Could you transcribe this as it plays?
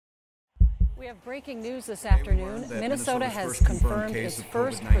We have breaking news this afternoon. Minnesota has confirmed its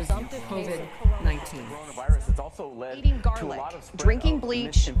first presumptive case of COVID-19. Coronavirus has also led Eating garlic, to a lot of drinking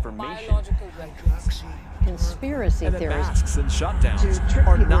bleach, conspiracy theories. Masks and shutdowns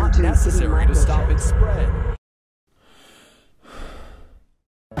are not necessary to stop its spread.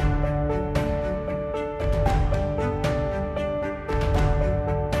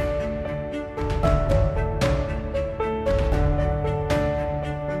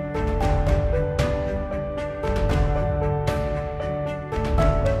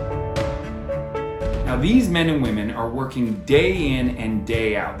 Now, these men and women are working day in and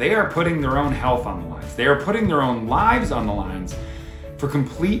day out. They are putting their own health on the lines. They are putting their own lives on the lines for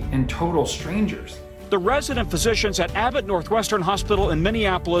complete and total strangers. The resident physicians at Abbott Northwestern Hospital in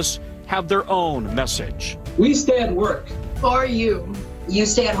Minneapolis have their own message. We stay at work for you. You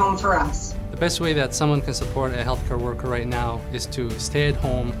stay at home for us. The best way that someone can support a healthcare worker right now is to stay at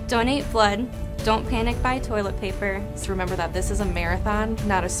home. Donate blood. Don't panic, buy toilet paper. So remember that this is a marathon,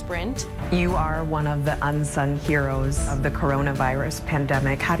 not a sprint. You are one of the unsung heroes of the coronavirus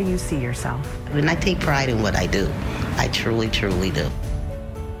pandemic. How do you see yourself? And I take pride in what I do. I truly, truly do.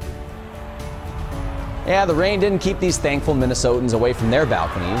 Yeah, the rain didn't keep these thankful Minnesotans away from their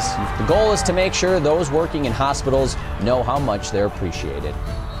balconies. The goal is to make sure those working in hospitals know how much they're appreciated.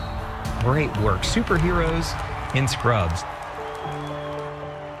 Great work. Superheroes in scrubs.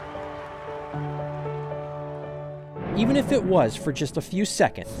 Even if it was for just a few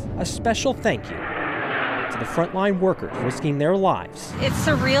seconds, a special thank you to the frontline workers risking their lives. It's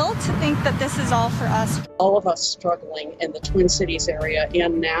surreal to think that this is all for us. All of us struggling in the Twin Cities area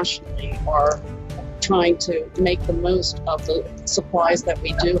and nationally are trying to make the most of the supplies that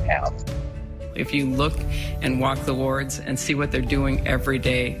we do have. If you look and walk the wards and see what they're doing every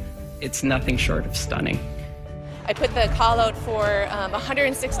day, it's nothing short of stunning. I put the call out for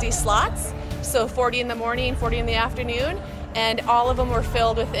 160 slots, so 40 in the morning, 40 in the afternoon, and all of them were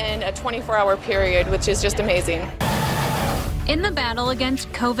filled within a 24-hour period, which is just amazing. In the battle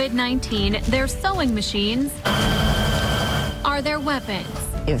against COVID-19, their sewing machines are their weapons.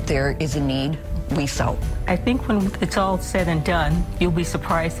 If there is a need, we sew. I think when it's all said and done, you'll be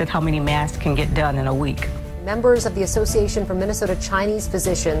surprised at how many masks can get done in a week. Members of the Association for Minnesota Chinese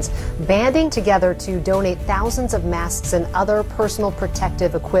Physicians banding together to donate thousands of masks and other personal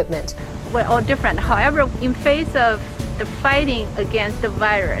protective equipment. We're all different. However, in face of the fighting against the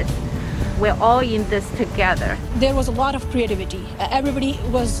virus, we're all in this together. There was a lot of creativity. Everybody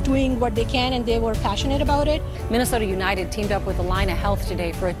was doing what they can and they were passionate about it. Minnesota United teamed up with Allina Health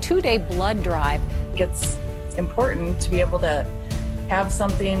today for a 2-day blood drive. It's important to be able to have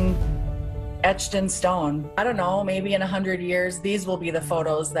something etched in stone. I don't know, maybe in 100 years, these will be the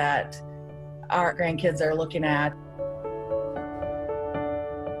photos that our grandkids are looking at.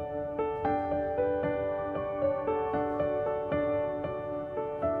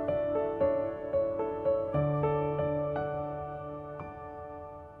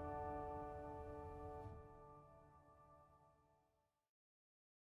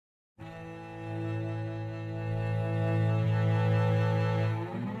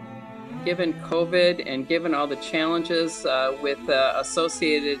 Given COVID and given all the challenges with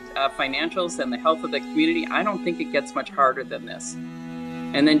associated financials and the health of the community, I don't think it gets much harder than this.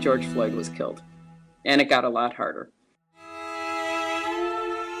 And then George Floyd was killed, and it got a lot harder.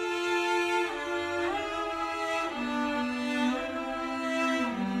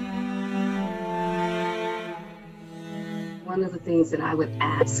 One of the things that I would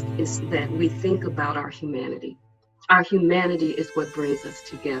ask is that we think about our humanity. Our humanity is what brings us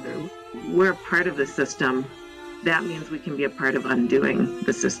together. We're part of the system. That means we can be a part of undoing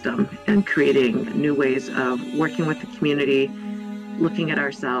the system and creating new ways of working with the community, looking at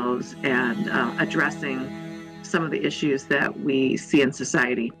ourselves, and addressing some of the issues that we see in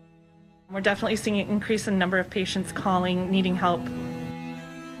society. We're definitely seeing an increase in the number of patients calling, needing help.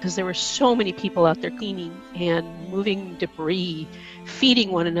 Because there were so many people out there cleaning and moving debris,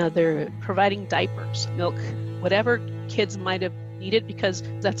 feeding one another, providing diapers, milk, whatever kids might have needed, because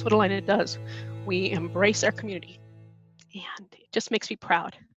that's what Allina does. We embrace our community, and it just makes me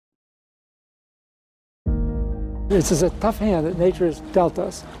proud. This is a tough hand that nature has dealt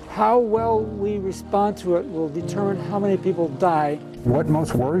us. How well we respond to it will determine how many people die. What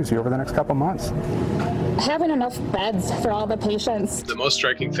most worries you over the next couple months? Having enough beds for all the patients. The most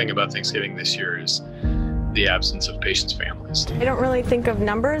striking thing about Thanksgiving this year is the absence of patients' families. I don't really think of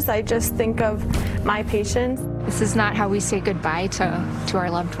numbers, I just think of my patients. This is not how we say goodbye to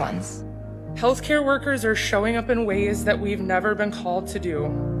our loved ones. Healthcare workers are showing up in ways that we've never been called to do.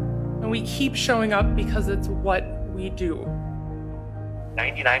 And we keep showing up because it's what we do.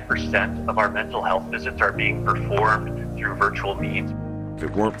 99% of our mental health visits are being performed through virtual means. If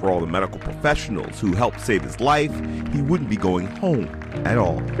it weren't for all the medical professionals who helped save his life, he wouldn't be going home at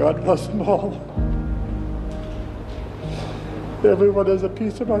all. God bless them all. Everyone has a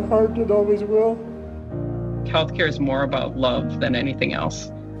piece of my heart and always will. Healthcare is more about love than anything else.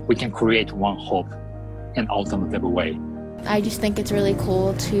 We can create one hope in alternative way. I just think it's really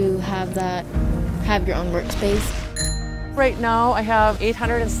cool to have your own workspace. Right now I have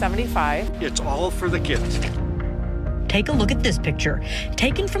 875. It's all for the kids. Take a look at this picture,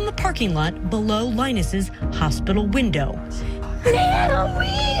 taken from the parking lot below Linus's hospital window.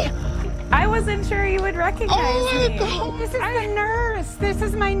 Natalie! I wasn't sure you would recognize me. This is the nurse. This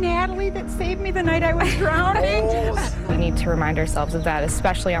is my Natalie that saved me the night I was drowning. We need to remind ourselves of that,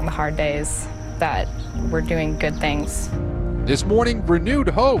 especially on the hard days, that we're doing good things. This morning, renewed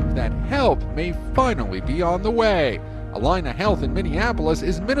hope that help may finally be on the way. Allina Health in Minneapolis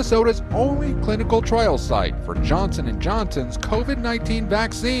is Minnesota's only clinical trial site for Johnson & Johnson's COVID-19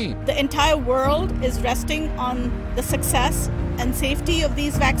 vaccine. The entire world is resting on the success and safety of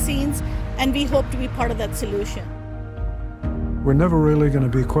these vaccines, and we hope to be part of that solution. We're never really going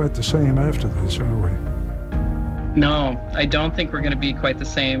to be quite the same after this, are we? No, I don't think we're going to be quite the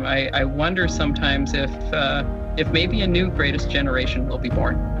same. I wonder sometimes if maybe a new greatest generation will be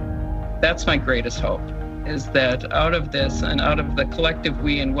born. That's my greatest hope, is that out of this and out of the collective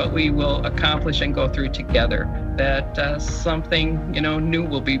we and what we will accomplish and go through together, that something new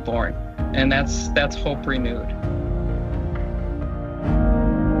will be born, and that's hope renewed.